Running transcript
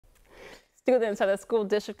Students at a school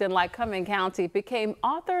district in Lycoming County became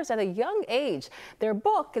authors at a young age. Their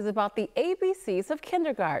book is about the ABCs of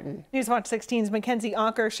kindergarten. Newswatch 16's Mackenzie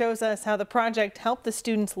Ocker shows us how the project helped the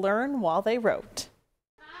students learn while they wrote.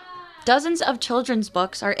 Dozens of children's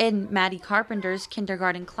books are in Maddie Carpenter's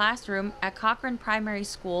kindergarten classroom at Cochran Primary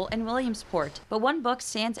School in Williamsport. But one book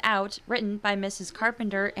stands out, written by Mrs.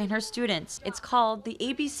 Carpenter and her students. It's called The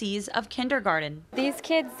ABCs of Kindergarten. These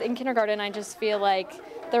kids in kindergarten, I just feel like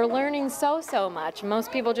they're learning so much. Most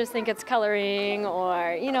people just think it's coloring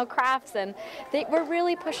or, crafts, and we're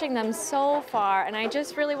really pushing them so far. And I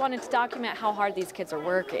just really wanted to document how hard these kids are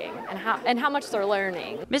working and how much they're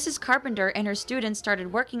learning. Mrs. Carpenter and her students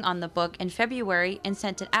started working on the book in February and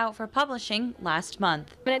sent it out for publishing last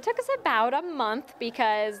month. And it took us about a month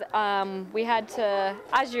because we had to,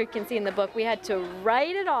 as you can see in the book, we had to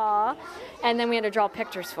write it all, and then we had to draw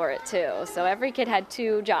pictures for it too. So every kid had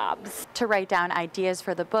 2 jobs. To write down ideas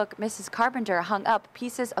for the book, Mrs. Carpenter hung up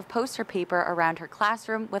pieces of poster paper around her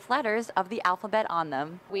classroom with letters of the alphabet on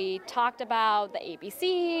them. We talked about the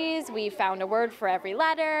ABCs, we found a word for every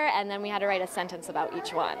letter, and then we had to write a sentence about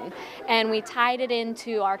each one. And we tied it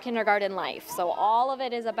into our kindergarten life. So all of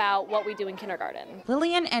it is about what we do in kindergarten.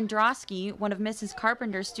 Lillian Androsky, one of Mrs.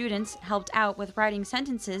 Carpenter's students, helped out with writing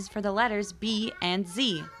sentences for the letters B and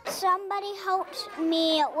Z. Somebody helped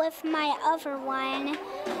me with my other one,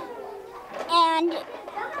 and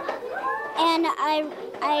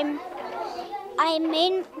I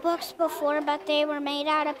made books before, but they were made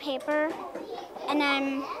out of paper, and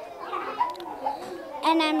I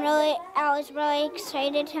was really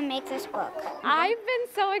excited to make this book. I've been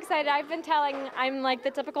so excited. I'm like the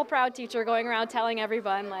typical proud teacher going around telling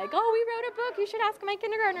everyone, like, oh, we wrote a book, you should ask my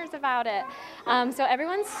kindergartners about it. So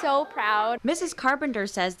everyone's so proud. Mrs. Carpenter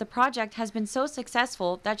says the project has been so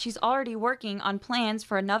successful that she's already working on plans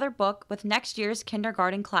for another book with next year's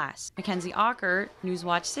kindergarten class. Mackenzie Ocker,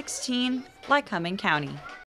 Newswatch 16, Lycoming County.